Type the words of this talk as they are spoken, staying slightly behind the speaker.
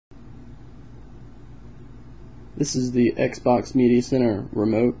This is the Xbox Media Center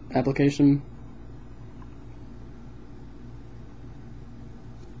Remote application.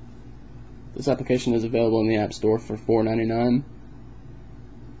 This application is available in the App Store for $4.99.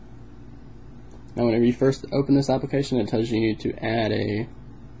 Now whenever you first open this application, it tells you you need to add a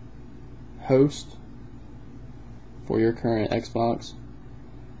host for your current Xbox.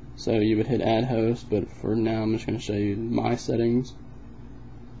 So you would hit add host, but for now I'm just going to show you my settings.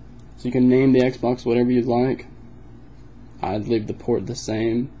 So you can name the Xbox whatever you'd like. I'd leave the port the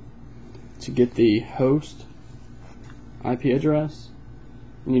same. To get the host IP address,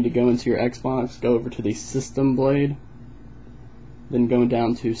 you need to go into your Xbox, go over to the system blade, then go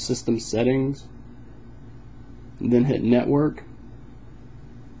down to system settings, and then hit network.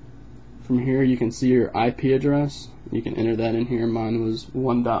 From here you can see your IP address. You can enter that in here. Mine was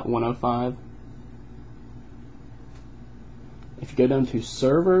 1.105. If you go down to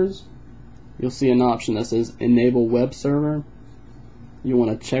servers, you'll see an option that says enable web server. You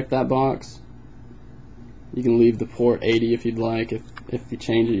want to check that box. You can leave the port 80 if you'd like. If you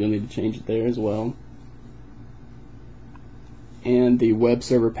change it, you'll need to change it there as well. And the web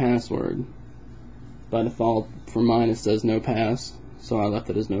server password. By default, for mine it says no pass, so I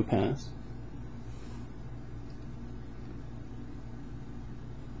left it as no pass.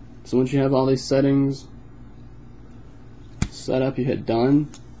 So once you have all these settings set up, you hit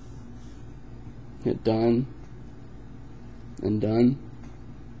done, and done.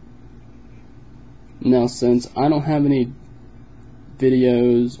 Now since I don't have any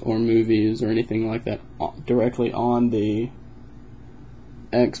videos or movies or anything like that directly on the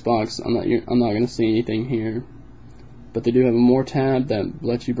Xbox, I'm not going to see anything here, but they do have a more tab that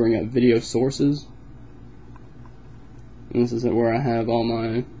lets you bring up video sources, and this is where I have all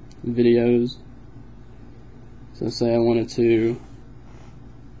my videos. So say I wanted to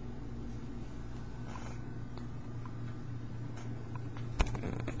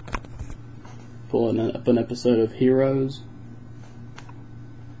pull up an episode of Heroes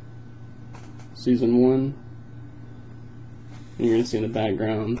Season 1, and you're going to see in the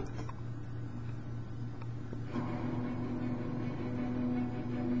background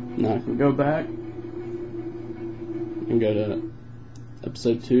now I can go back and go to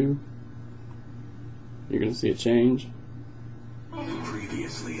episode 2. You're going to see it change.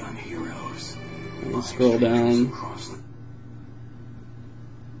 Previously on Heroes. And scroll down.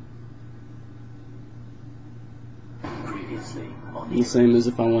 The same as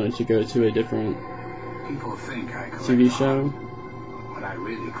if I wanted to go to a different TV show. But I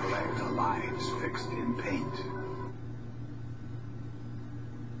really collect the lines fixed in paint.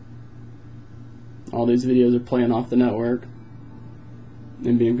 All these videos are playing off the network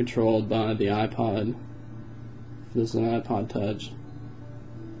and being controlled by the iPod. This is an iPod Touch.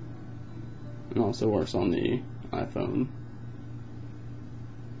 It also works on the iPhone.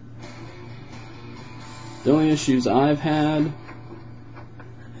 The only issues I've had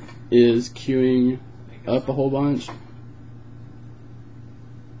is queuing up a whole bunch.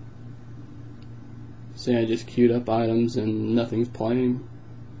 See, I just queued up items and nothing's playing.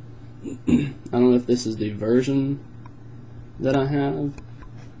 I don't know if this is the version that I have.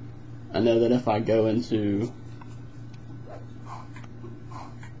 I know that if I go into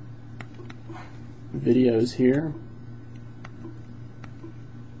videos here,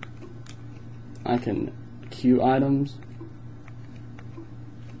 I can queue items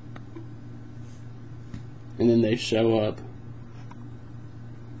and then they show up.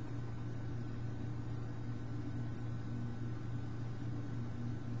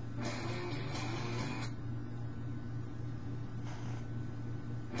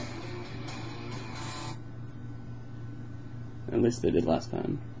 At least they did last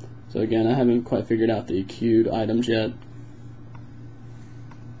time. So again, I haven't quite figured out the queued items yet,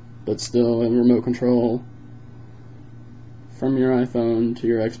 but still in remote control from your iPhone to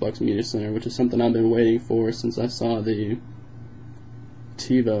your Xbox Media Center, which is something I've been waiting for since I saw the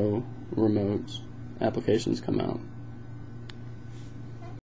TiVo remote applications come out.